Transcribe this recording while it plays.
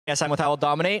Yes, I'm with Howell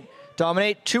Dominate.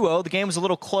 Dominate 2-0. The game was a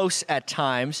little close at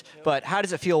times, but how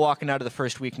does it feel walking out of the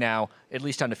first week now, at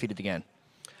least undefeated again?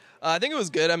 I think it was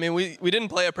good. I mean, we didn't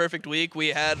play a perfect week. We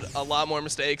had a lot more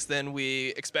mistakes than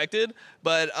we expected,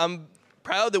 but I'm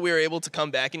proud that we were able to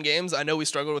come back in games. I know we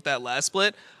struggled with that last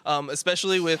split,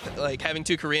 especially with like having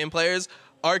 2 Korean players.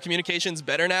 Our communication's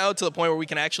better now to the point where we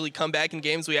can actually come back in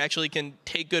games. We actually can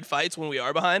take good fights when we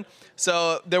are behind.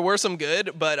 So there were some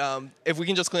good, but if we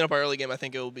can just clean up our early game, I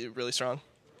think it will be really strong.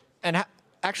 And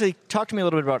actually, talk to me a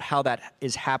little bit about how that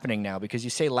is happening now, because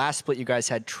you say last split you guys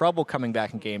had trouble coming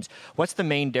back in games. What's the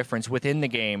main difference within the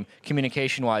game,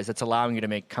 communication-wise, that's allowing you to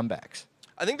make comebacks?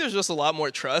 I think there's just a lot more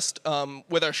trust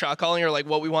with our shot calling or like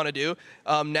what we want to do.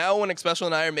 Now when Expecial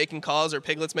and I are making calls or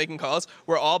Piglet's making calls,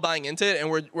 we're all buying into it and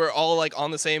we're all like on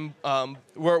the same,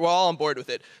 we're all on board with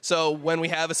it. So when we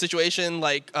have a situation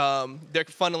like they're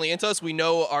funneling into us, we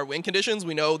know our win conditions,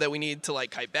 we know that we need to like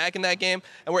kite back in that game,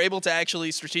 and we're able to actually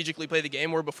strategically play the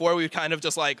game, where before we kind of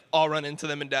just like all run into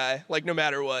them and die, like no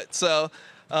matter what. So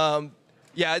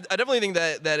yeah, I definitely think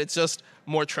that it's just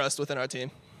more trust within our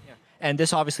team. And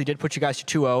this obviously did put you guys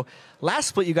to 2-0. Last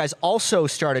split, you guys also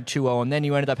started 2-0, and then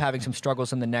you ended up having some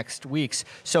struggles in the next weeks.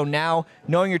 So now,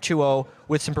 knowing you're 2-0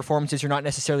 with some performances you're not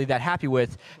necessarily that happy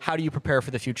with, how do you prepare for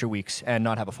the future weeks and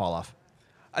not have a fall off?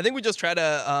 I think we just try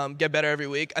to get better every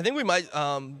week. I think we might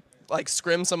like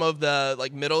scrim some of the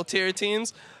like middle tier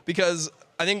teams, because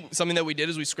I think something that we did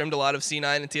is we scrimmed a lot of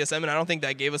C9 and TSM, and I don't think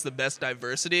that gave us the best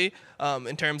diversity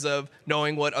in terms of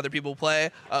knowing what other people play.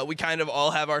 We kind of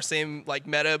all have our same like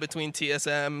meta between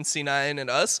TSM, C9, and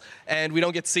us, and we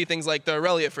don't get to see things like the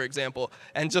Aurelia, for example,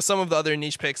 and just some of the other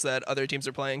niche picks that other teams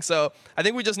are playing. So I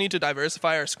think we just need to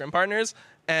diversify our scrim partners,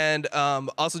 and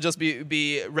also just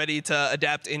be ready to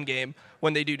adapt in-game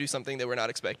when they do something that we're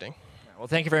not expecting. Well,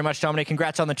 thank you very much, Dominic.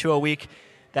 Congrats on the 2-0 week.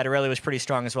 That Aurelia was pretty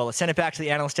strong as well. Let's send it back to the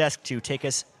analyst desk to take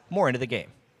us more into the game.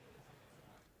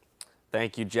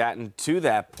 Thank you, Jatton. To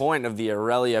that point of the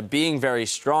Aurelia being very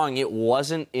strong, it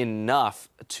wasn't enough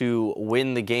to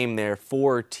win the game there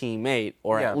for Team 8,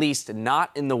 or at least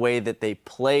not in the way that they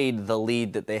played the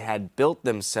lead that they had built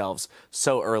themselves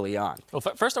so early on. Well,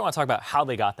 first I want to talk about how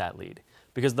they got that lead.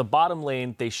 Because the bottom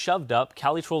lane, they shoved up.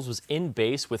 Cali Trolls was in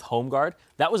base with home guard.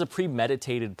 That was a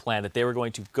premeditated plan that they were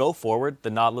going to go forward. The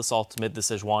Nautilus ultimate, the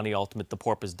Sejuani ultimate, the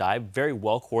Porpoise dive. Very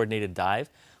well-coordinated dive.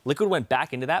 Liquid went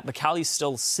back into that, but Cali's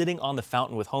still sitting on the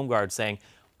fountain with home guard saying,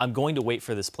 I'm going to wait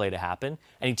for this play to happen.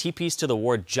 And he TPs to the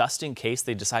ward just in case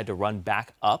they decide to run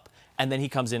back up. And then he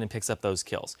comes in and picks up those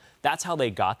kills. That's how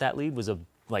they got that lead, was a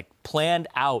like planned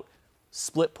out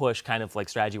split push kind of like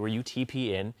strategy where you TP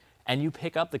in and you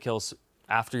pick up the kills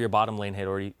after your bottom lane hit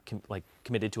already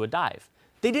committed to a dive.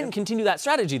 They didn't continue that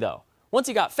strategy, though. Once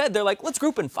he got fed, they're like, let's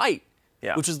group and fight,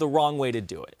 which is the wrong way to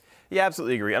do it. Yeah,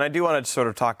 absolutely agree. And I do want to sort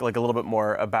of talk like a little bit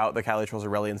more about the Cali Trolls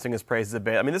Aurelia and sing his praises a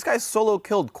bit. I mean, this guy solo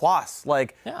killed Quas.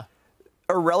 Like,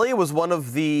 Aurelia was one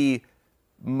of the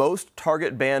most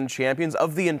target banned champions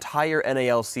of the entire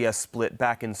NALCS split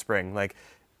back in spring. Like,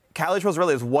 Cali Trolls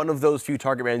Aurelia is one of those few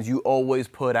target bans you always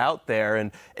put out there.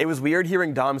 And it was weird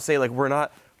hearing Dom say, like, we're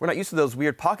not used to those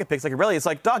weird pocket picks like Aurelia. It's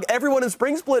like, dog, everyone in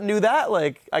Spring Split knew that.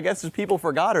 Like, I guess just people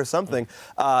forgot or something.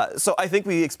 So I think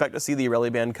we expect to see the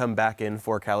Aurelia ban come back in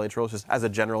for Cali Trolls just as a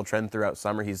general trend throughout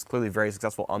summer. He's clearly very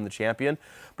successful on the champion.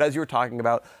 But as you were talking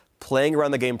about, playing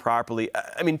around the game properly,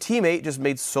 I mean, Team 8 just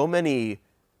made so many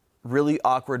really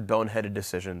awkward, boneheaded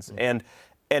decisions. And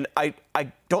I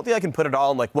don't think I can put it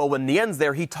all in like, well, when Nien's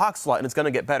there, he talks a lot and it's going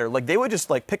to get better. Like, they would just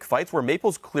like pick fights where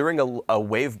Maple's clearing a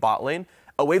wave bot lane,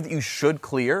 a wave that you should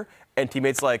clear, and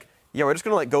teammates like, yeah, we're just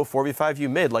gonna like go 4v5 you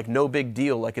mid, like no big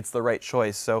deal, like it's the right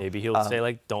choice. So maybe he'll say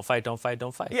like, don't fight, don't fight,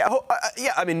 don't fight. Yeah,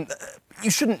 yeah. I mean,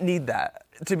 you shouldn't need that,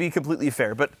 to be completely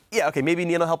fair. But yeah, okay, maybe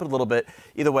Nien will help it a little bit.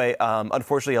 Either way,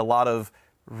 unfortunately, a lot of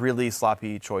really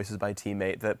sloppy choices by Team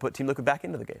 8 that put Team Liquid back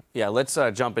into the game. Yeah, let's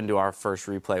jump into our first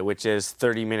replay, which is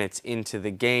 30 minutes into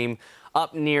the game.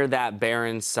 Up near that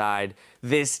Baron side,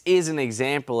 this is an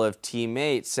example of Team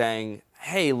 8 saying,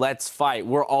 hey, let's fight.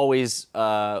 We're always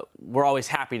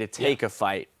happy to take a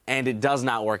fight, and it does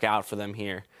not work out for them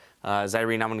here.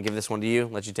 Zyrene, I'm going to give this one to you.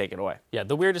 Let you take it away. Yeah,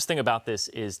 the weirdest thing about this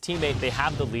is Team 8, they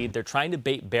have the lead. They're trying to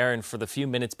bait Baron for the few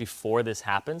minutes before this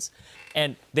happens,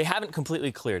 and they haven't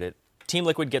completely cleared it. Team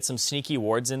Liquid gets some sneaky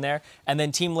wards in there, and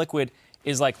then Team Liquid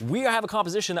is like, we have a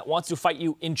composition that wants to fight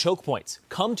you in choke points.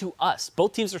 Come to us.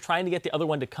 Both teams are trying to get the other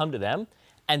one to come to them,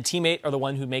 and Team 8 are the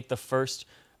one who make the first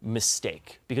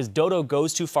mistake, because Dodo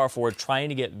goes too far forward trying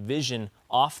to get vision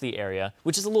off the area,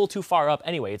 which is a little too far up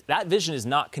anyway. That vision is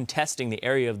not contesting the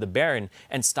area of the Baron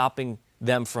and stopping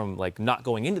them from like not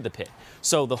going into the pit.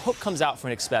 So the hook comes out for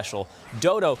an special.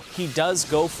 Dodo, he does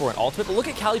go for an ultimate, but look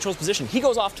at Calitroll's position. He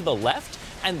goes off to the left,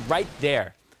 and right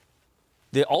there,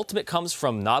 the ultimate comes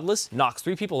from Nautilus, knocks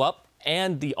 3 people up,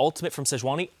 and the ultimate from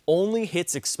Sejuani only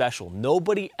hits special.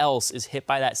 Nobody else is hit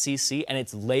by that CC, and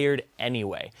it's layered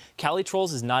anyway.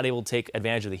 Calitrolls is not able to take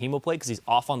advantage of the Hemoplay because he's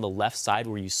off on the left side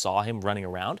where you saw him running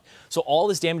around. So all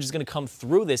this damage is going to come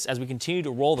through this as we continue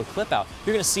to roll the clip out.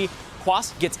 You're going to see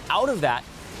Quas gets out of that,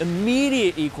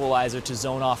 immediate equalizer to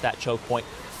zone off that choke point.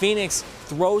 Phoenix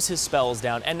throws his spells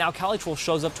down, and now Calitroll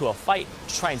shows up to a fight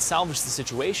to try and salvage the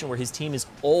situation where his team is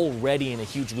already in a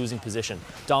huge losing position.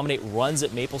 Dominate runs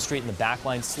at Maple Street in the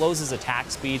backline, slows his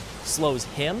attack speed, slows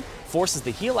him, forces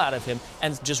the heal out of him,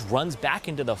 and just runs back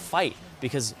into the fight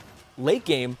because late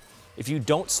game, if you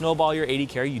don't snowball your AD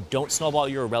carry, you don't snowball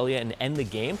your Aurelia and end the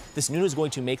game, this Nunu is going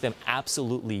to make them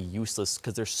absolutely useless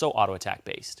because they're so auto-attack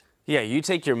based. Yeah, you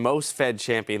take your most fed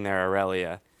champion there,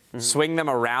 Aurelia, swing them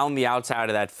around the outside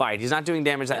of that fight. He's not doing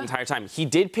damage that entire time. He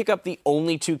did pick up the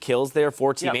only 2 kills there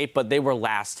for Team 8, but they were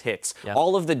last hits.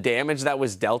 All of the damage that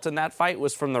was dealt in that fight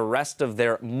was from the rest of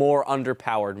their more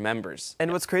underpowered members.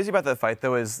 And what's crazy about that fight,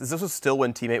 though, is this was still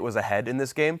when Team 8 was ahead in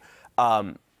this game.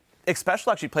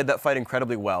 Xpecial actually played that fight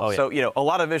incredibly well. So, you know, a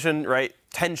lot of vision, right?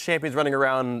 10 champions running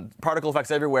around, particle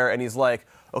effects everywhere, and he's like,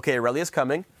 okay, Aurelia's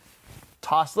coming.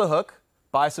 Toss the hook.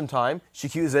 Buy some time. She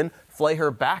cues in, flay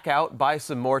her back out, buy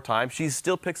some more time. She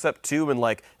still picks up 2, and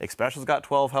like Xpecial's got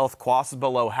 12 health, Quas is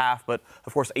below half, but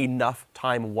of course enough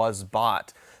time was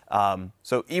bought.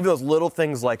 So even those little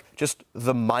things like just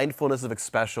the mindfulness of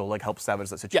Xpecial like helps salvage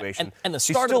that situation. Yeah, and the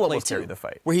she start still of the play almost too, carried the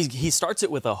fight. where he starts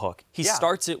it with a hook. He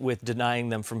starts it with denying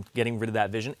them from getting rid of that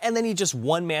vision, and then he just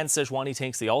one-man Sejuani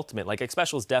tanks the ultimate. Like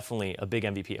Xpecial is definitely a big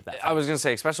MVP of that fight. I was going to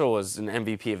say, Xpecial was an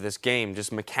MVP of this game,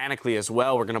 just mechanically as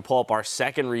well. We're going to pull up our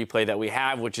second replay that we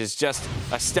have, which is just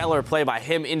a stellar play by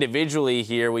him individually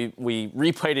here. We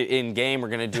replayed it in-game. We're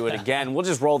going to do it again. We'll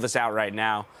just roll this out right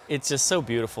now. It's just so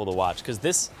beautiful to watch, because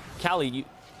this, Cali,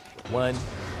 1,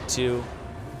 2,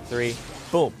 3,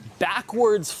 boom.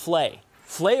 Backwards flay.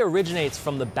 Flay originates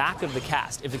from the back of the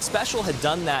cast. If Xpecial had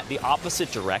done that the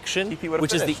opposite direction,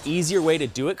 which is the easier way to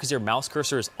do it because your mouse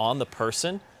cursor is on the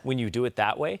person when you do it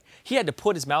that way, he had to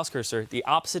put his mouse cursor the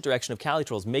opposite direction of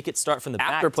Calitroll's, make it start from the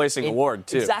back. After placing a ward,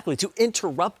 too. Exactly, to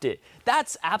interrupt it.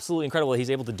 That's absolutely incredible that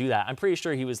he's able to do that. I'm pretty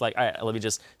sure he was like, all right, let me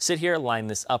just sit here, line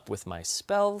this up with my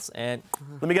spells, and...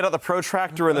 Let me get out the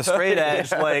protractor and the straight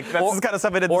edge. Like, that's the kind of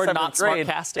stuff I did in 7th grade.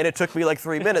 And it took me like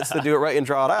 3 minutes to do it right and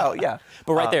draw it out. Yeah.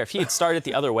 But right there, if he had started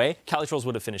the other way, Calitrolls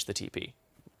would have finished the TP.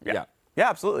 Yeah,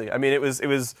 absolutely. I mean, it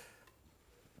was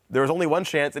there was only one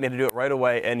chance, and he had to do it right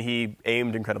away, and he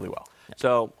aimed incredibly well.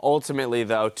 So ultimately,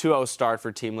 though, 2-0 start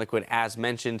for Team Liquid, as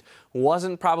mentioned,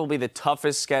 wasn't probably the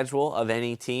toughest schedule of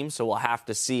any team, so we'll have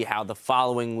to see how the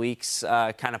following weeks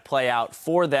kind of play out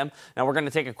for them. Now, we're going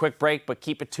to take a quick break, but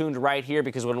keep it tuned right here,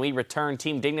 because when we return,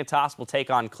 Team Dignitas will take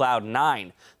on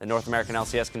Cloud9. The North American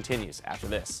LCS continues after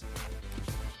this.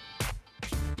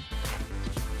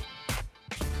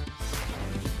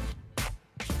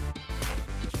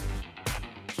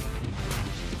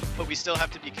 But we still have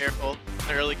to be careful in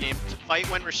the early game to fight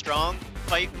when we're strong,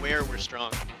 fight where we're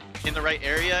strong, in the right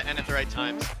area and at the right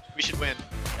times. We should win.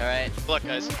 All right. Good luck,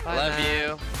 guys. Love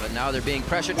you. But now they're being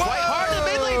pressured quite hard in the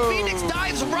mid lane. Phoenix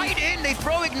dives right in. They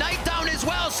throw Ignite down as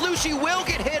well. Slushy will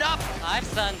get hit up. I'm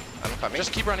stunned. I'm coming.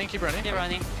 Just keep running, keep running. Keep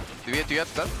running. Do you have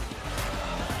stun?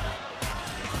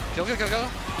 Kill.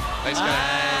 Nice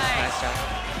guy. Nice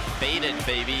job. Baited,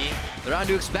 baby. They're on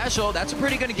to Xpecial. That's a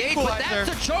pretty good engage, but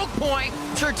that's a choke point.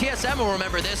 I'm sure TSM will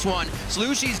remember this one.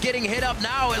 Slushy's getting hit up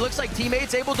now. It looks like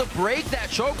teammates able to break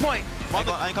that choke point.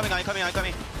 I'm coming.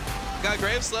 Got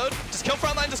Graves slowed. Just kill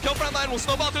frontline, We'll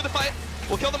snowball through the fight.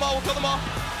 We'll kill them all.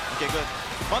 Okay, good.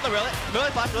 On the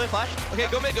really flash. Okay,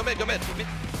 go mid.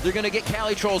 They're going to get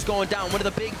Calitrolls going down, one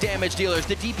of the big damage dealers.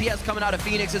 The DPS coming out of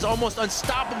Phoenix is almost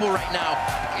unstoppable right now.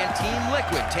 And Team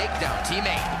Liquid take down Team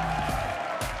 8.